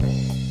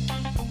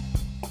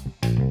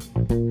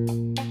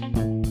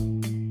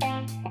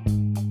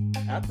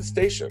At the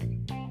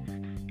station,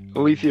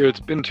 Alethea,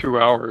 it's been 2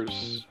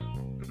 hours.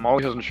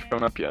 Molly hasn't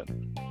shown up yet.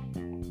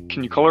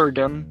 Can you call her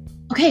again?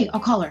 Okay, I'll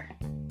call her.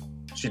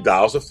 she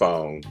dials the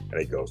phone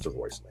and it goes to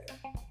voicemail.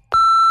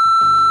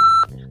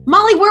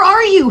 Molly, where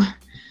are you?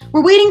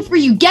 We're waiting for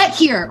you. Get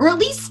here, or at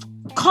least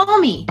call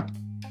me.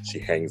 She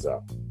hangs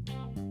up.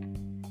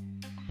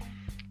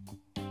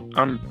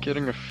 I'm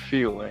getting a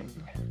feeling.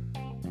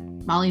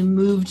 Molly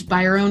moved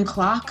by her own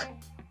clock?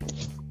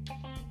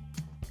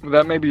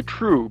 That may be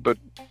true, but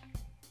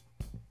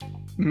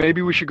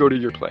maybe we should go to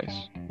your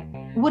place.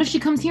 What if she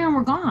comes here and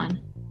we're gone?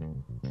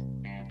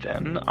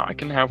 Then I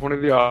can have one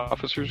of the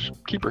officers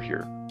keep her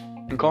here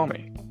and call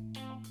me.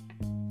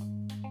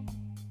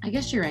 I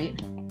guess you're right.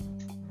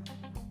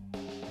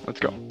 Let's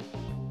go.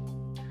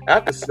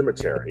 At the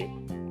cemetery,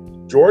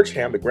 George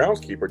Ham, the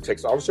groundskeeper,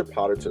 takes Officer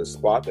Potter to the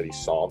spot that he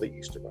saw the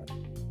Easter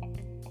Bunny.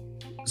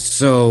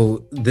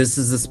 So, this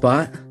is the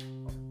spot?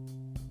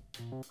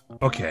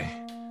 Okay,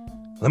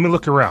 let me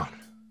look around.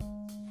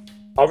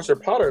 Officer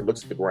Potter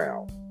looks at the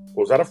ground,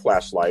 pulls out a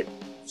flashlight,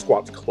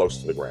 squats close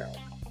to the ground.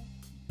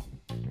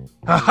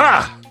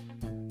 Ha-ha!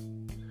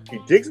 He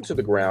digs into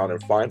the ground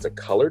and finds a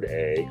colored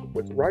egg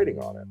with writing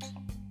on it.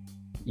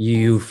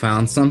 You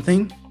found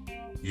something?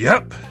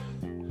 Yep,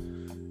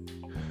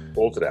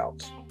 Pulls it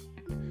out.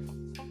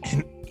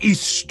 an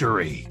Easter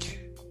egg.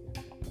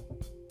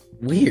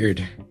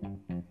 Weird.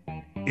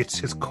 It's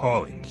his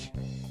calling.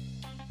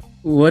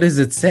 What does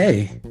it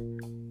say?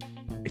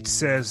 It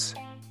says,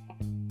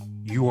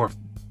 you are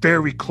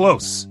very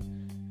close.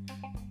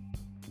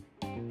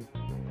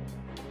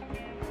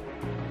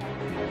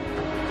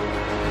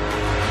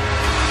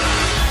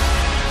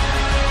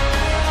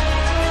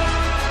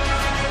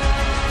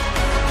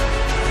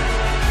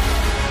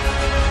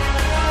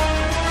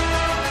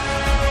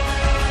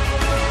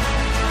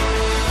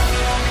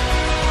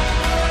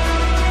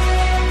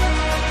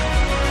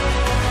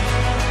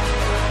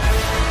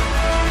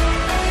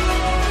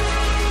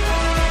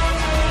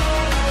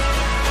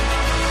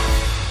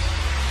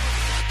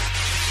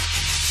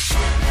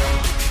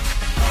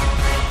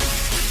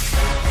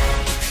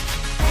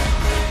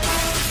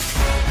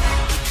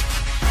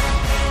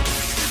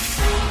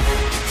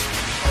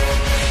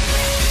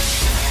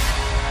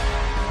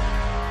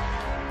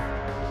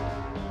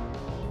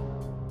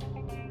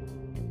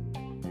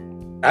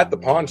 At the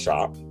pawn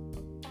shop,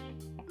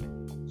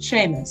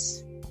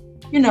 Seamus,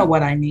 you know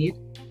what I need.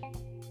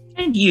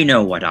 And you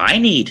know what I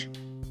need.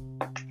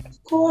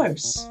 Of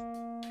course.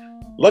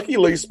 Lucky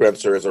Lee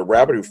Spencer is a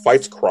rabbit who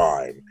fights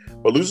crime,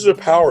 but loses her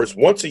powers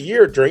once a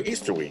year during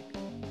Easter week.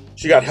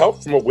 She got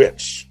help from a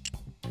witch.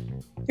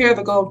 Here are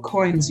the gold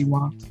coins you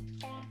want.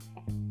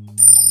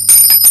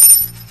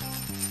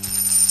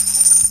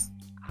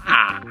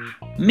 Ah,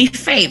 me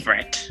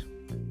favorite.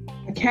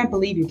 I can't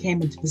believe you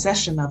came into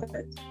possession of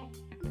it.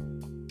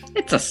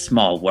 It's a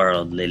small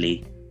world,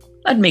 Lily.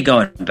 Let me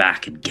go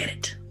back and get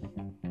it.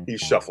 He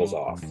shuffles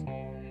off.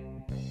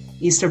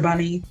 Easter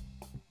Bunny,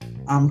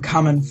 I'm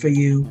coming for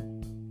you.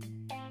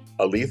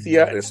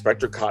 Alethea and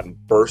Inspector Cotton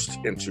burst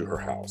into her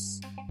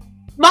house.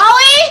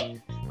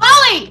 Molly!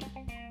 Molly!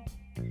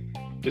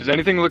 Does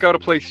anything look out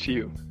of place to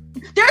you?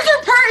 There's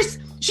her purse!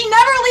 She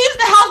never leaves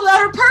the house without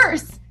her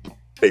purse!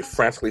 They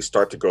frantically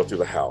start to go through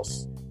the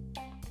house.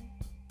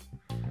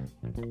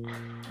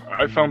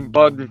 I found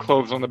blood and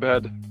clothes on the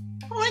bed.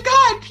 Oh my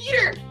god,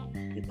 Peter!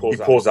 He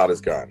pulls out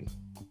his gun.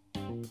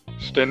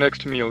 Stay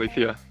next to me,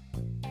 Alethea.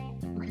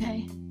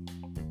 Okay.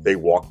 They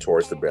walk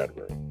towards the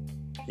bedroom.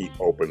 He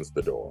opens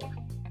the door.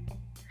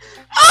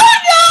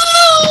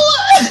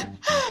 Oh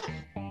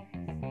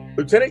no!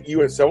 Lieutenant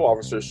Yu and several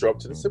officers show up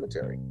to the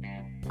cemetery.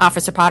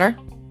 Officer Potter,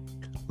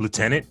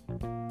 Lieutenant?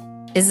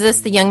 is this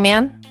the young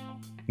man?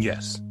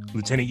 Yes.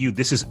 Lieutenant Yu,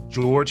 this is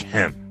George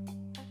Hem.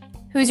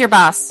 Who's your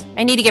boss?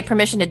 I need to get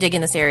permission to dig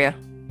in this area.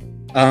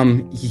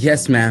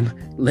 Yes, ma'am.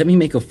 Let me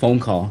make a phone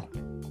call.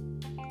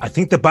 I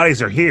think the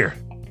bodies are here.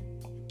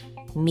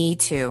 Me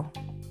too.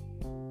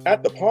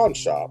 At the pawn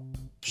shop,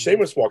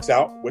 Seamus walks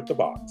out with the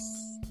box.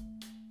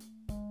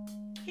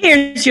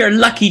 Here's your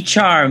lucky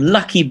charm,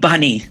 Lucky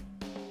Bunny.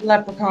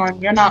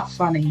 Leprechaun, you're not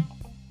funny.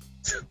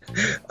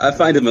 I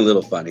find him a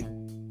little funny.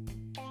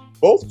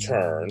 Both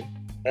turn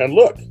and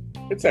look.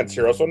 It's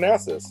Anteros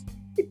Onassis,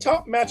 a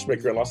top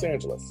matchmaker in Los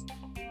Angeles.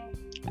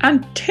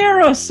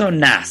 Anteros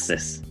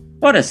Onassis.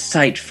 What a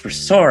sight for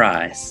sore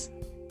eyes.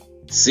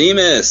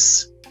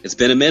 Seamus, it's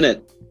been a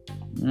minute.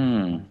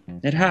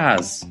 It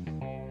has.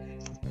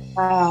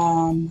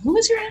 Who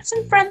is your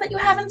handsome friend that you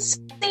haven't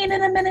seen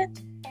in a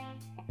minute?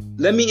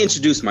 Let me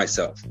introduce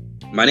myself.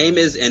 My name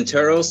is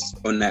Anteros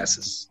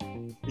Onassis.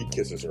 He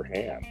kisses her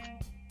hand.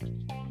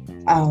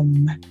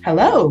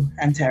 Hello,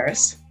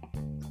 Antares.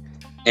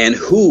 And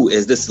who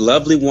is this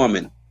lovely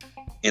woman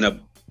in a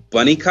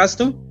bunny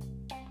costume?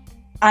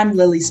 I'm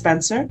Lily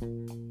Spencer.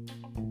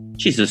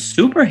 She's a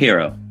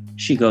superhero.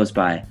 She goes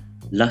by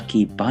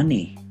Lucky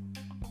Bunny.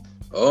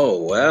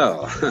 Oh,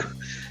 well.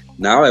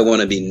 Now I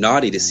want to be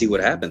naughty to see what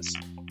happens.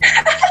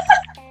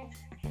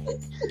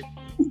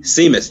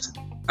 Seamus,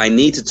 I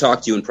need to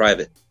talk to you in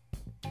private.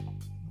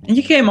 And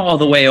you came all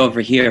the way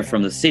over here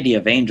from the City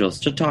of Angels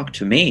to talk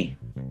to me.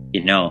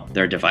 You know,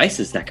 there are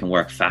devices that can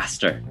work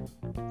faster.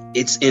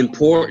 It's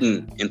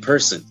important in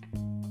person.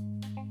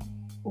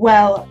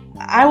 Well,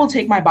 I will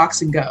take my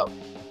box and go.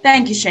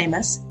 Thank you,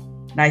 Seamus.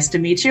 Nice to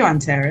meet you,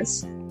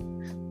 Antares.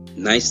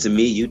 Nice to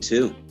meet you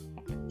too.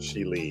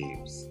 She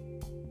leaves.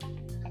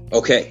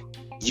 Okay,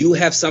 you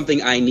have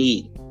something I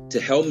need to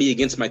help me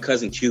against my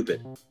cousin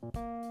Cupid.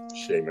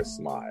 Seamus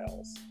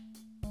smiles.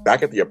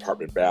 Back at the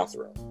apartment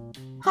bathroom.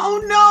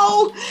 Oh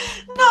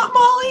no! Not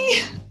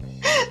Molly!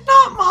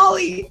 Not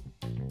Molly!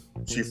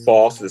 She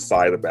falls to the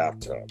side of the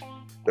bathtub.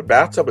 The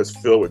bathtub is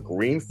filled with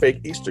green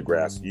fake Easter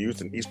grass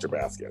used in Easter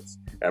baskets,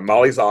 and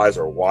Molly's eyes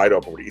are wide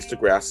open with Easter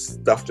grass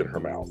stuffed in her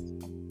mouth.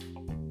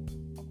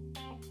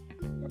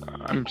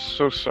 I'm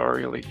so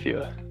sorry,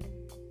 Alethea.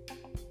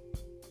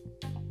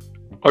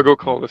 I'll go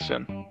call this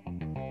in.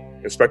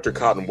 Inspector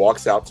Cotton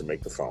walks out to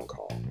make the phone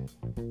call.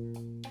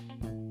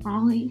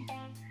 Molly,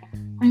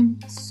 I'm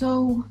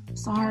so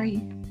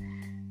sorry.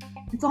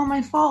 It's all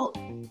my fault.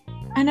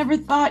 I never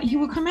thought he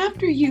would come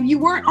after you. You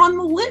weren't on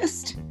the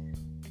list.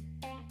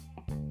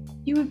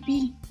 You would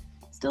be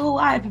still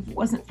alive if it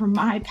wasn't for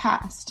my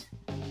past.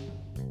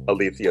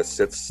 Alethea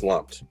sits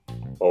slumped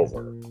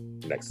over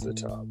next to the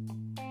tub.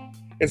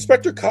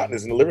 Inspector Cotton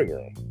is in the living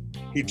room.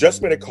 He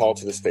just made a call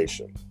to the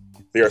station.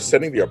 They are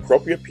sending the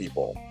appropriate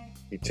people.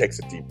 He takes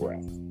a deep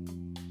breath.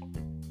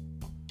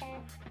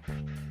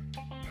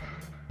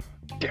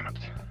 Damn it.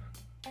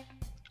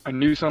 I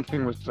knew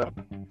something was up.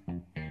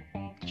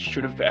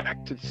 Should have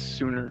acted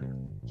sooner.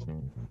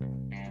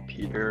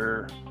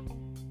 Peter,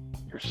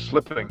 you're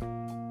slipping.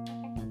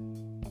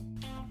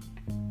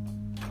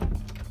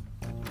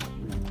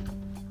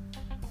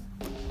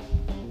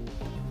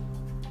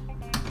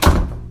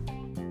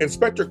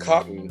 Inspector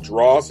Cotton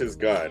draws his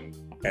gun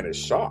and is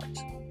shocked.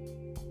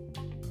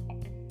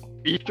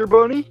 Easter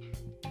Bunny?